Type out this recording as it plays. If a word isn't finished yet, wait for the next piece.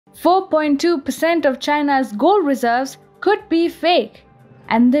4.2% of China's gold reserves could be fake.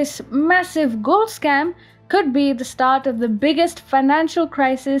 And this massive gold scam could be the start of the biggest financial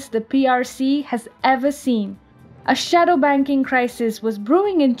crisis the PRC has ever seen. A shadow banking crisis was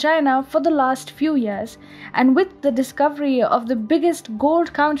brewing in China for the last few years, and with the discovery of the biggest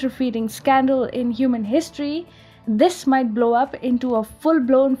gold counterfeiting scandal in human history, this might blow up into a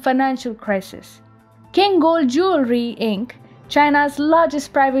full-blown financial crisis. King Gold Jewelry Inc., China's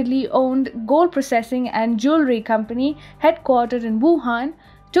largest privately owned gold processing and jewelry company headquartered in Wuhan,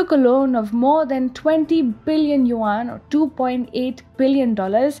 took a loan of more than 20 billion yuan or $2.8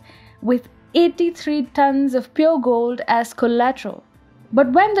 billion with 83 tons of pure gold as collateral.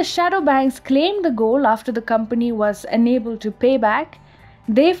 But when the shadow banks claimed the gold after the company was unable to pay back,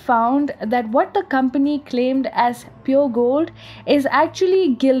 they found that what the company claimed as pure gold is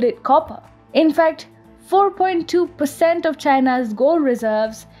actually gilded copper. In fact, 4.2% of China's gold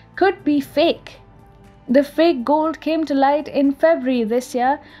reserves could be fake. The fake gold came to light in February this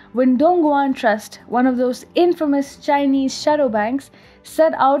year when Dongguan Trust, one of those infamous Chinese shadow banks,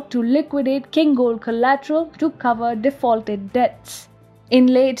 set out to liquidate King Gold collateral to cover defaulted debts. In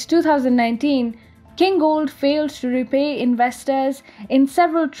late 2019, King Gold failed to repay investors in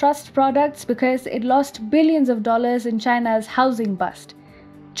several trust products because it lost billions of dollars in China's housing bust.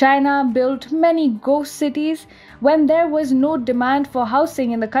 China built many ghost cities when there was no demand for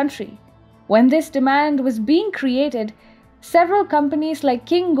housing in the country. When this demand was being created, several companies like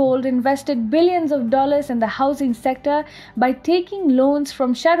King Gold invested billions of dollars in the housing sector by taking loans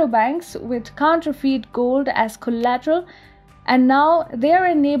from shadow banks with counterfeit gold as collateral, and now they are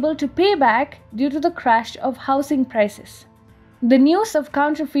unable to pay back due to the crash of housing prices. The news of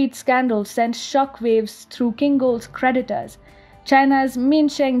counterfeit scandals sent shockwaves through King Gold's creditors. China's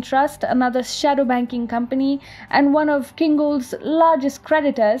Minsheng Trust, another shadow banking company and one of King Gold's largest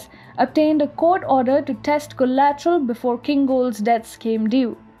creditors, obtained a court order to test collateral before King Gold's debts came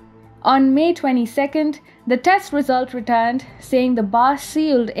due. On May 22nd, the test result returned, saying the bars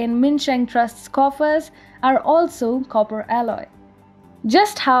sealed in Minsheng Trust's coffers are also copper alloy.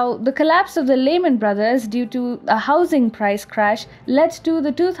 Just how the collapse of the Lehman Brothers due to a housing price crash led to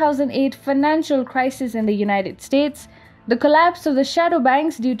the 2008 financial crisis in the United States, the collapse of the shadow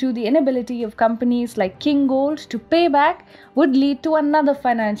banks due to the inability of companies like King Gold to pay back would lead to another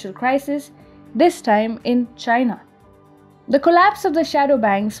financial crisis, this time in China. The collapse of the shadow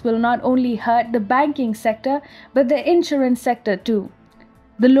banks will not only hurt the banking sector but the insurance sector too.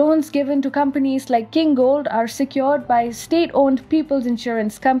 The loans given to companies like King Gold are secured by state-owned People's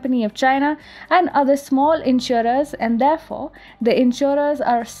Insurance Company of China and other small insurers, and therefore the insurers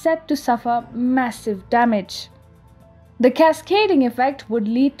are set to suffer massive damage. The cascading effect would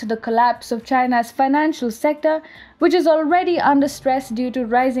lead to the collapse of China's financial sector, which is already under stress due to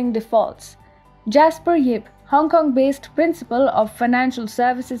rising defaults. Jasper Yip, Hong Kong-based principal of financial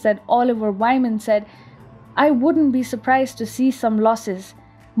services at Oliver Wyman, said, "I wouldn't be surprised to see some losses.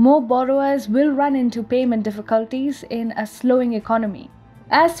 More borrowers will run into payment difficulties in a slowing economy."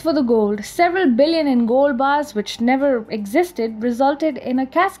 As for the gold, several billion in gold bars which never existed resulted in a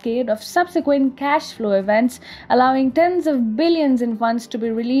cascade of subsequent cash flow events, allowing tens of billions in funds to be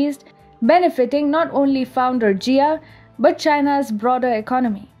released, benefiting not only founder Jia, but China's broader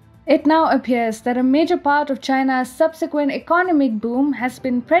economy. It now appears that a major part of China's subsequent economic boom has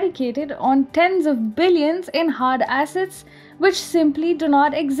been predicated on tens of billions in hard assets which simply do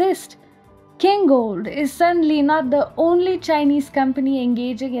not exist. King Gold is certainly not the only Chinese company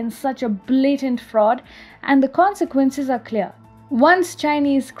engaging in such a blatant fraud, and the consequences are clear. Once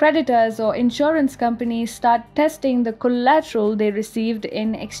Chinese creditors or insurance companies start testing the collateral they received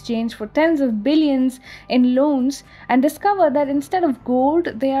in exchange for tens of billions in loans and discover that instead of gold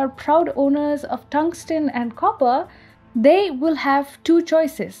they are proud owners of tungsten and copper, they will have two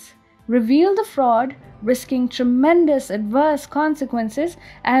choices: reveal the fraud, risking tremendous adverse consequences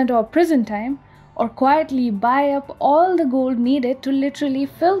and/or prison time, or quietly buy up all the gold needed to literally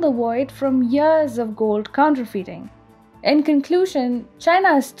fill the void from years of gold counterfeiting. In conclusion,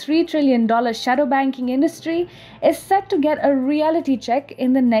 China's $3 trillion shadow banking industry is set to get a reality check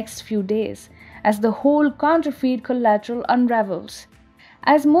in the next few days as the whole counterfeit collateral unravels.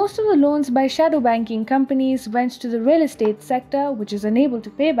 As most of the loans by shadow banking companies went to the real estate sector, which is unable to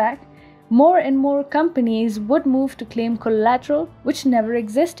pay back, more and more companies would move to claim collateral which never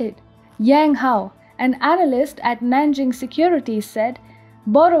existed. Yang Hao, an analyst at Nanjing Securities, said,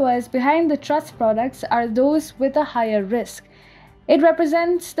 "Borrowers behind the trust products are those with a higher risk. It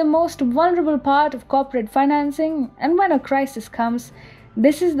represents the most vulnerable part of corporate financing, and when a crisis comes,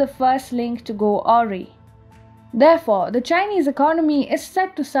 this is the first link to go awry." Therefore, the Chinese economy is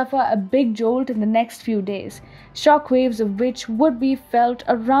set to suffer a big jolt in the next few days, shockwaves of which would be felt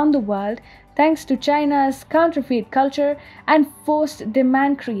around the world thanks to China's counterfeit culture and forced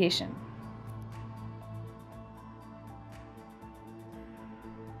demand creation.